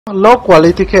Low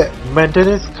quality ke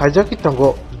maintenance khaijaki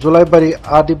Tongo July bari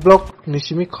adi block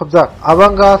nishimi khobjak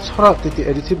abanga chora titi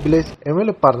edisi village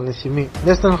ML par nishimi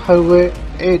National Highway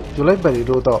 8 July bari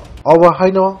road oba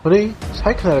haino huni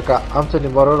saikhnara ka Amchaini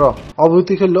bororo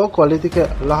obuti ke low quality ke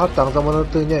lahar tangjamono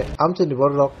tuine Amchaini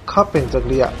bororo khapeng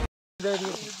jagliya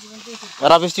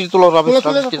Rabish tulo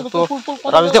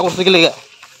rabish de korte ke lega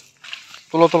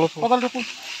tulo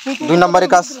 2 number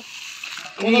কাজ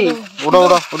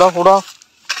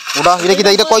ওড়া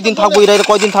এটা কয়দিন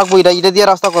থাকবো এটা দিয়ে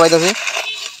রাস্তা করাইতাছে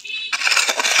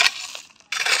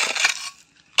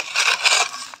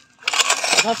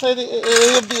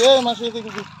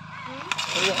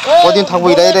কয়দিন থাকবো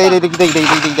এটা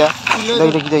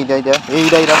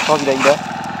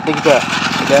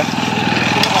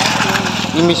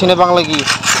এই মেশিনে বাংলা কি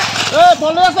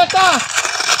বলে আছে একটা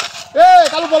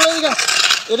কালু বলে দিগা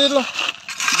এরে লো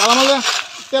বালামালে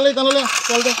তেলই দানলে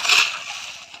তেল দে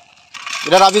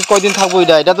এটা রাবিশ কয়দিন থাকবো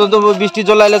এটা তো বৃষ্টি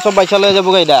জল আইলে সব বাইসা লয়ে যাবো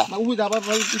এটা উই যাবা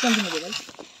ভাই কিখান দিন ভাই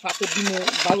 7 দিনে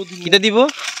 12 দিনে কিটা দিব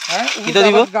হ্যাঁ কিটা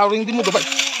দিব গাউরিং দিমু তো ভাই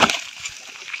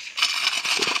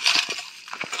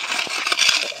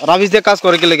রাবিশ দিয়ে কাজ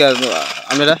করে কি লাগে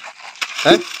আমরা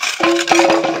হ্যাঁ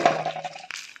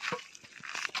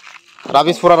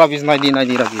রাবিশ পুরা রাবিশ নাই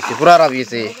দি রাবিশ পুরা রাবিশ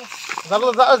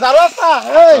জারো আসা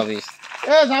এই রাবিশ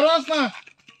জারো আসা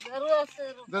জারো আছে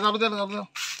যাবো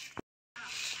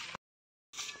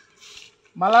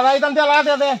মালা রাইতাম তে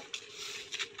লাগা দে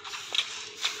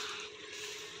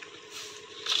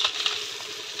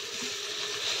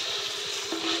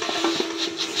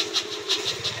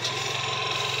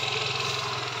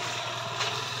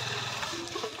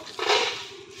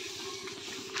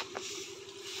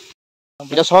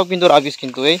এটা সব কিন্তু রাবিশ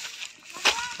কিন্তু এই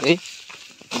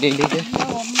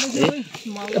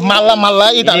মাল্লা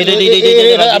এটা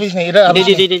রাবিশ নাই এটা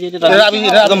রাবিশ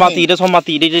এটা মাটি এটা সব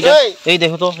মাটি এই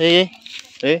দেখো তো এই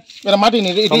এটা মাটি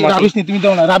নেই এটা রাবিশ নি তুমি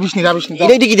দাও না রাবিশ নি এটা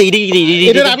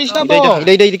রাবিশ না তো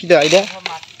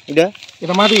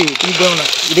এটা মাটি তুমি দাও না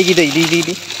এটা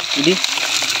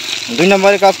 2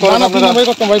 নম্বরে কাজ করো না আপনারা 2 নম্বরে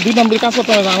করতে ভাই 2 নম্বরে কাজ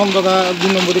করতে না আনন্দ দা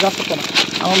 2 নম্বরে কাজ করতে না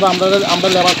আনন্দ আমরা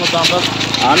লেবার করতে আমরা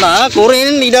না করেন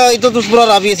এটা তো পুরো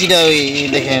রাবিশ এটা ওই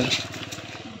দেখেন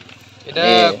এটা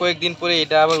কয়েকদিন পরে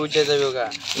এটা আবার উঠে যাবে ওগা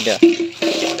এটা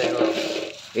দেখো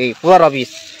এই পুরো রাবিশ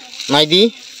নাই দি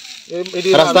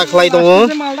রাস্তা খলাই তো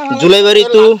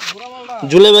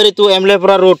জুলাইবাড়ি তো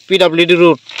এমলেপুরা রোড পিডব্লিউডি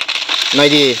রোড নাই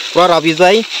দি পুরো রাবিশ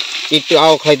যাই একটু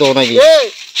আও খাই তো নাই দি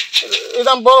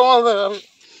একদম বড় মাল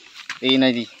এই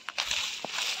নাই দি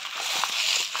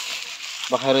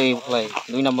বাহারে খলাই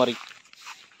 2 নম্বর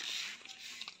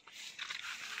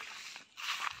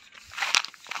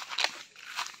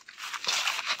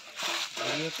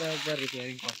এটা একবার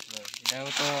রিপেয়ারিং করতে হবে এটাও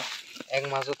তো এক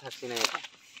মাসও থাকছে না এটা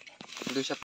 2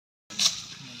 সপ্তাহ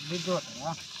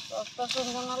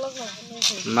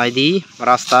নাই দি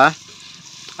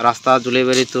রাস্তা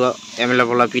জুলাইবাড়ি তো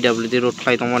এমলেপুরা পিডব্লিউডি রোড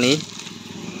খাই তো মনি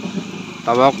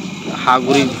তবক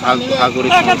হাগুরি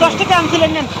 10 টাকা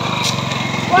আনছিলেন নেন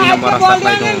 2 নম্বর রাস্তা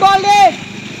খাই তো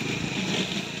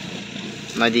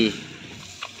নাই দি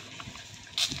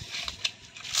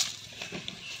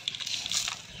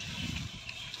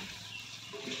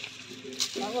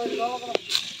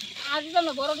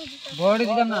বড়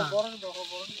দিতাম না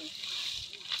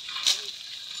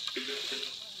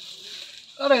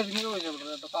আরে এদিকে ওই যাবে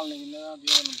তো কাল নেই না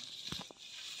দিয়ে না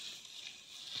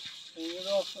এই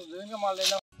তো দিনকে মাল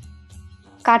দিলাম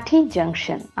কাঠি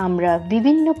জাংশন আমরা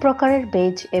বিভিন্ন প্রকারের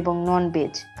ভেজ এবং নন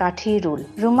ভেজ কাঠি রোল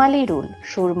রুমালি রোল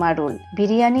সুরমা রোল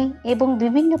বিরিয়ানি এবং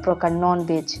বিভিন্ন প্রকার নন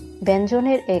ভেজ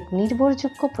ব্যঞ্জনের এক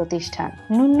নির্ভরযোগ্য প্রতিষ্ঠান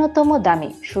ন্যূনতম দামে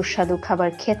সুস্বাদু খাবার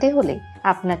খেতে হলে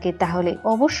আপনাকে তাহলে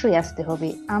অবশ্যই আসতে হবে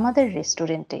আমাদের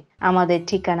রেস্টুরেন্টে আমাদের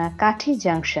ঠিকানা কাঠি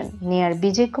জাংশন নিয়ার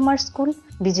বিজয় কুমার স্কুল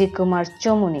বিজয় কুমার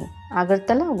চমুনি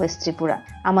আগরতলা ওয়েস্ট ত্রিপুরা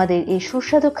আমাদের এই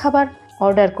সুস্বাদু খাবার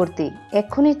অর্ডার করতে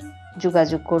এখনই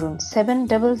যোগাযোগ করুন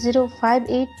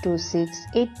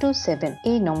 7005826827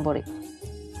 এই নম্বরে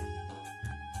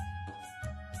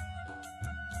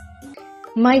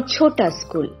My Chota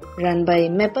School run by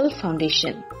Maple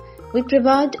Foundation. We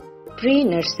provide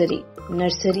pre-nursery,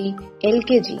 nursery,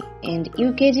 LKG and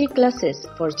UKG classes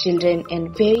for children and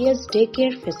various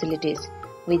daycare facilities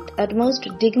with utmost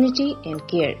dignity and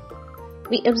care.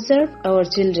 We observe our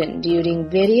children during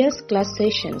various class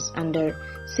sessions under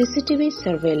CCTV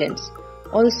surveillance.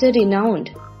 Also renowned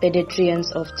pediatricians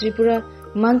of Tripura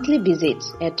monthly visits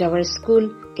at our school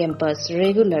campus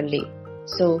regularly.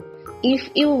 So, if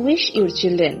you wish your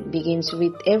children begins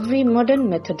with every modern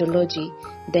methodology,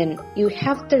 then you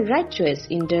have the right choice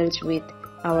indulge with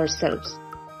ourselves.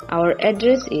 Our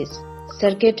address is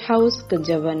Circuit House,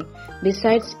 Kunjavan,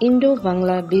 besides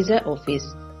Indo-Bangla Visa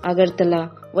Office,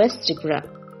 Agartala, West Tripura.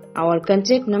 Our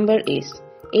contact number is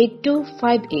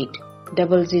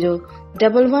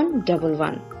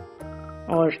 8258-001111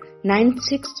 or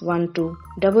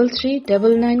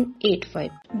 9612-339985.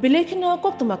 Bilekina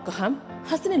koktumak kaham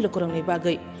hasini lukurang ni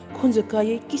bagai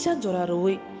khunjukai kisah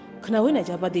joraroi khnawai na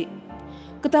jabadi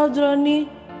ketal jorani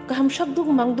kaham shakduk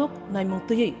mangduk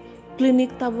naimungtui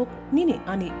klinik tabuk nini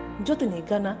ani jotini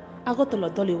gana agotolo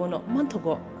doliwono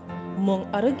manthogo mong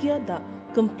aragya da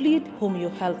complete homeo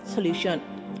health solution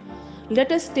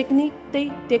latest technique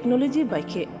tei technology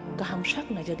baikhe kaham shak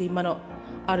na jadi mano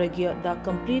aragya da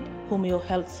complete homeo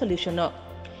health solution no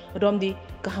romdi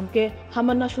kahamke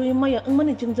hamana shui maya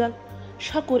angmani jingjal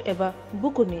shakur eba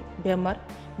bukurni bemar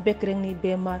bekrengni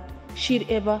bemar shir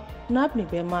eba napni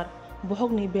bemar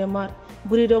bohogni bemar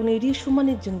burirogni ri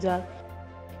shumani jingjal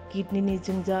kidney ni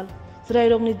jingjal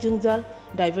srairogni jingjal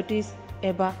diabetes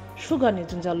eba sugar ni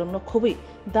jingjal lomno khobi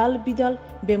dal bidal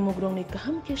bemugrongni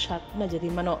kahamke shak najari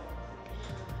mano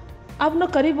abno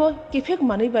karibo kifek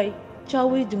mani bai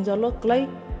chawi jingjalo klai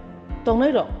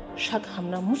tongnai ro shak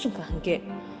hamna musungka hanke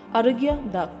Aragya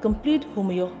the complete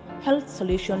homeo health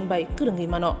solution by Kurangi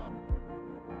Mano.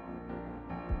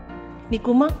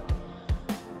 Nikuma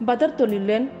Badar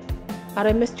Tolilen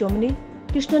RMS Chomni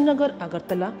Krishnanagar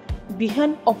Agartala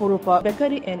Bihan Oporupa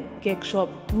Bakery and Cake Shop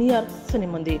near Sani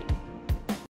Mandir.